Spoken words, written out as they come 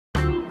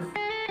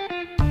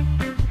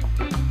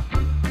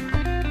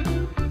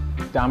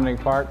Dominic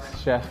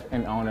Parks, chef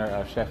and owner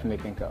of Chef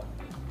NIC & Co.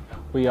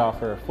 We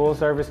offer full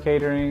service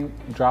catering,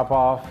 drop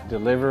off,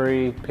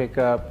 delivery,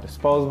 pickup,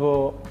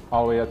 disposable,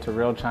 all the way up to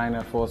real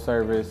China, full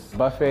service,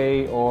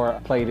 buffet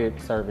or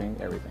plated serving,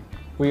 everything.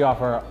 We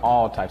offer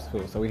all types of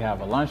food. So we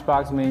have a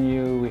lunchbox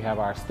menu, we have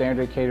our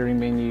standard catering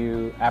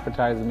menu,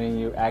 appetizer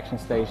menu, action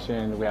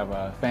station, we have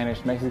a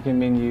Spanish Mexican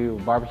menu,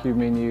 barbecue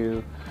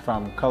menu.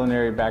 From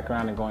culinary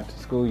background and going to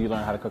school, you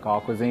learn how to cook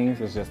all cuisines.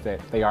 It's just that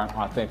they aren't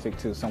authentic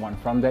to someone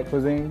from that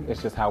cuisine.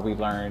 It's just how we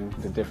learn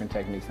the different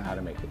techniques and how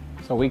to make it.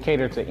 So we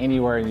cater to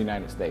anywhere in the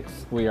United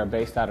States. We are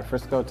based out of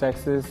Frisco,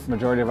 Texas.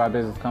 Majority of our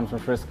business comes from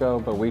Frisco,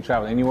 but we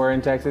travel anywhere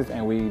in Texas,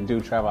 and we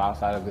do travel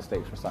outside of the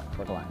state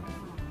for clients.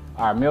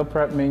 Our meal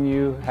prep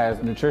menu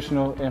has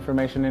nutritional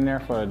information in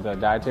there for the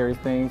dietary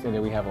things, and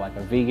then we have like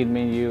a vegan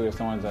menu if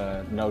someone's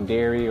no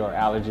dairy or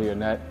allergy or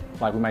nut.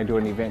 Like we might do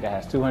an event that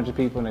has 200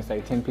 people and they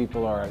say 10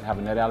 people have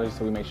a nut allergy,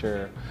 so we make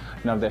sure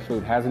none of that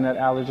food has a nut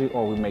allergy,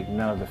 or we make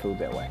none of the food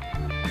that way.